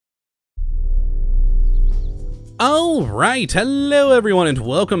Alright, hello everyone and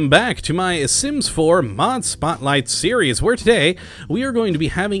welcome back to my Sims 4 Mod Spotlight series, where today we are going to be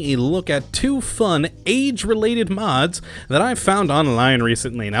having a look at two fun age-related mods that I've found online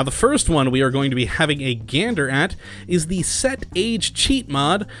recently. Now the first one we are going to be having a gander at is the Set Age Cheat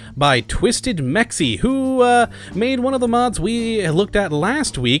mod by Twisted Mexi, who made one of the mods we looked at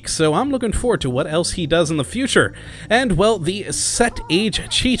last week, so I'm looking forward to what else he does in the future. And well, the Set Age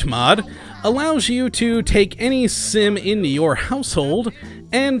Cheat mod allows you to take any sim in your household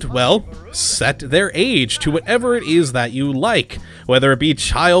and, well, set their age to whatever it is that you like, whether it be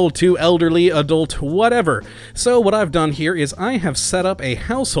child to elderly, adult, whatever. So what I've done here is I have set up a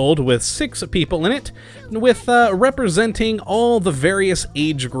household with 6 people in it, with representing all the various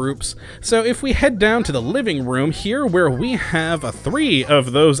age groups. So if we head down to the living room here, where we have 3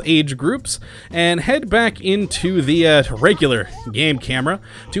 of those age groups, and head back into the regular game camera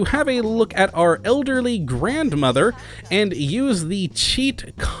to have a look at our elderly grandmother and age the cheat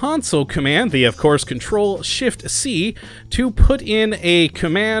console command, the of course Control-Shift-C, to put in a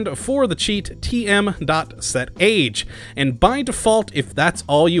command for the cheat tm.setAge. And by default, if that's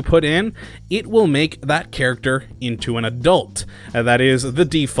all you put in, it will make that character into an adult. That is the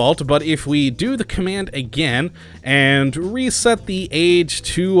default, but if we do the command again and reset the age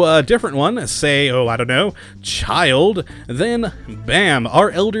to a different one, say, oh, I don't know, child, then bam,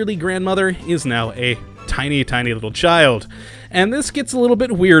 our elderly grandmother is now a tiny little child. And this gets a little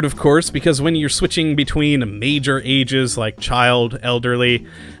bit weird, of course, because when you're switching between major ages like child, elderly,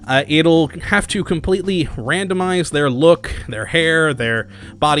 it'll have to completely randomize their look, their hair, their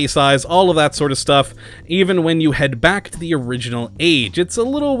body size, all of that sort of stuff, even when you head back to the original age. It's a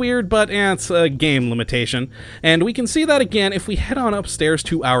little weird, but it's a game limitation. And we can see that again if we head on upstairs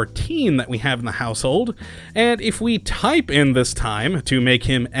to our teen that we have in the household, and if we type in this time to make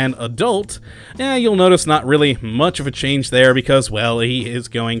him an adult, you'll notice not really much of a change there, because, well, he is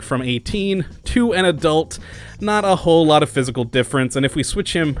going from a teen to an adult. Not a whole lot of physical difference, and if we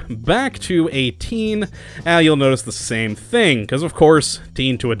switch him back to a teen, you'll notice the same thing, because of course,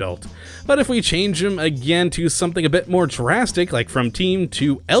 teen to adult. But if we change him again to something a bit more drastic, like from teen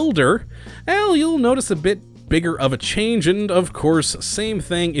to elder, you'll notice a bit bigger of a change, and of course, same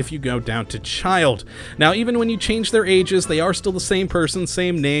thing if you go down to child. Now, even when you change their ages, they are still the same person,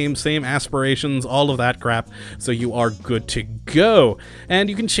 same name, same aspirations, all of that crap, so you are good to go. And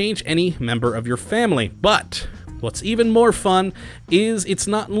you can change any member of your family, but what's even more fun is it's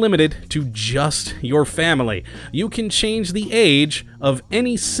not limited to just your family. You can change the age of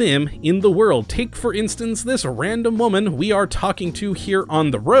any sim in the world. Take, for instance, this random woman we are talking to here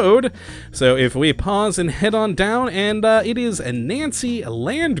on the road. So if we pause and head on down, and it is a Nancy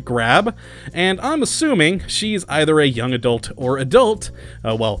Landgrab, and I'm assuming she's either a young adult or adult.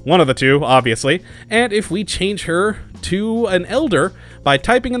 Well, one of the two, obviously. And if we change her to an elder by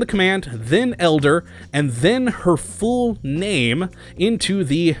typing in the command, then elder, and then her full name into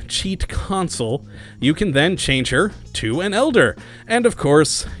the cheat console, you can then change her to an elder. And of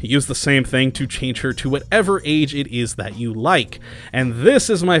course, use the same thing to change her to whatever age it is that you like. And this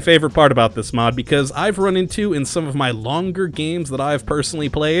is my favorite part about this mod, because I've run into, in some of my longer games that I've personally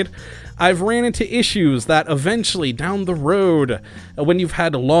played, I've ran into issues that eventually down the road, when you've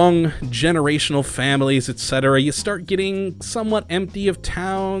had long generational families, etc., you start getting somewhat empty of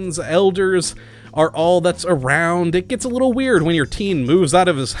towns, elders are all that's around. It gets a little weird when your teen moves out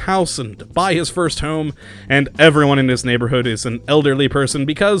of his house and buy his first home, and everyone in his neighborhood is an elderly person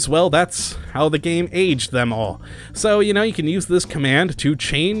because, well, that's how the game aged them all. So, you know, you can use this command to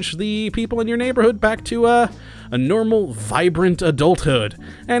change the people in your neighborhood back to a normal, vibrant adulthood.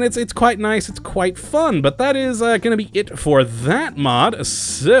 And it's quite nice, it's quite fun, but that is gonna be it for that mod.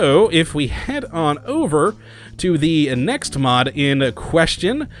 So, if we head on over to the next mod in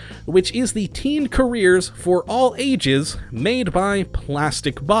question, which is the Teen Careers for All Ages, made by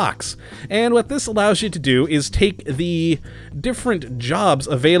Plastic Box. And what this allows you to do is take the different jobs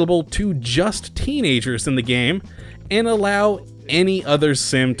available to just teenagers in the game and allow any other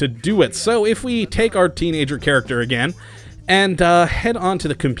sim to do it. So if we take our teenager character again and head on to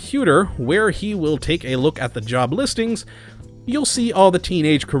the computer, where he will take a look at the job listings, you'll see all the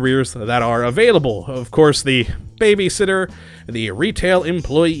teenage careers that are available. Of course, the babysitter, the retail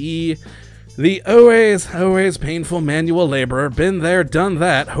employee, the always painful manual laborer, been there, done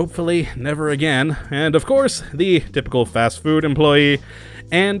that, hopefully never again, and of course, the typical fast food employee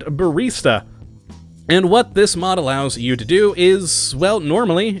and barista. And what this mod allows you to do is, well,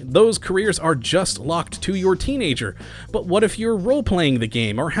 normally those careers are just locked to your teenager. But what if you're role-playing the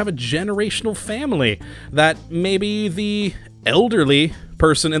game or have a generational family that maybe the elderly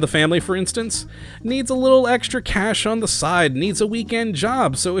person in the family, for instance, needs a little extra cash on the side, needs a weekend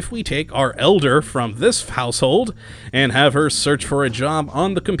job. So if we take our elder from this household and have her search for a job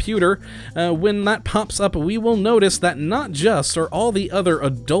on the computer, when that pops up, we will notice that not just are all the other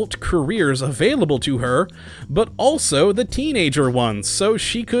adult careers available to her, but also the teenager ones. So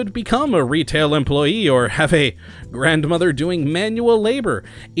she could become a retail employee or have a grandmother doing manual labor.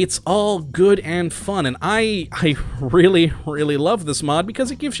 It's all good and fun, and I really love this mod because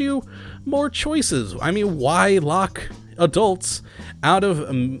it gives you more choices. I mean, why lock adults out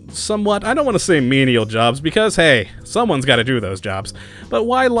of somewhat, I don't want to say menial jobs, because hey, someone's got to do those jobs, but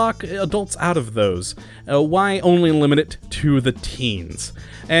why lock adults out of those? Why only limit it to the teens?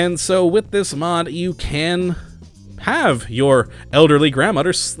 And so with this mod, you can have your elderly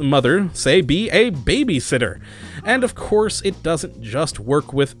grandmother, say, be a babysitter. And of course, it doesn't just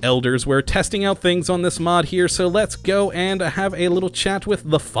work with elders. We're testing out things on this mod here, so let's go and have a little chat with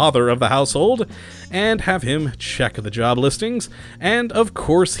the father of the household and have him check the job listings. And of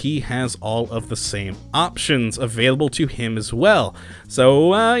course, he has all of the same options available to him as well.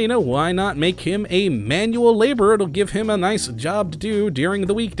 So, you know, why not make him a manual laborer? It'll give him a nice job to do during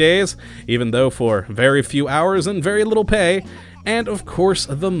the weekdays, even though for very few hours and very little pay. And of course,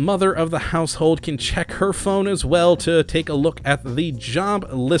 the mother of the household can check her phone as well to take a look at the job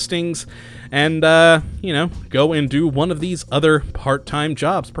listings and, you know, go and do one of these other part-time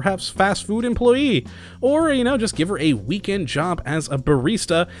jobs, perhaps fast food employee, or, you know, just give her a weekend job as a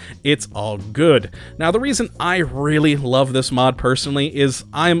barista. It's all good. Now, the reason I really love this mod personally is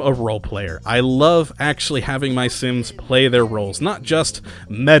I'm a role player. I love actually having my Sims play their roles, not just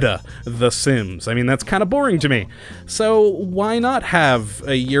meta The Sims. I mean, that's kind of boring to me. So why not have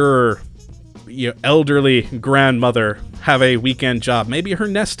your elderly grandmother have a weekend job? Maybe her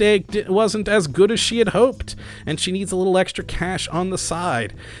nest egg wasn't as good as she had hoped, and she needs a little extra cash on the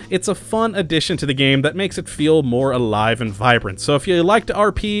side. It's a fun addition to the game that makes it feel more alive and vibrant. So if you like to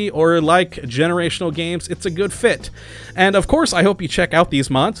RP or like generational games, it's a good fit. And of course, I hope you check out these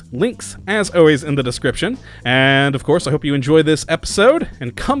mods. Links, as always, in the description. And of course, I hope you enjoy this episode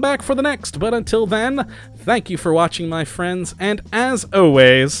and come back for the next. But until then, thank you for watching, my friends, and as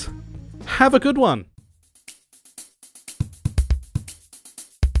always, have a good one.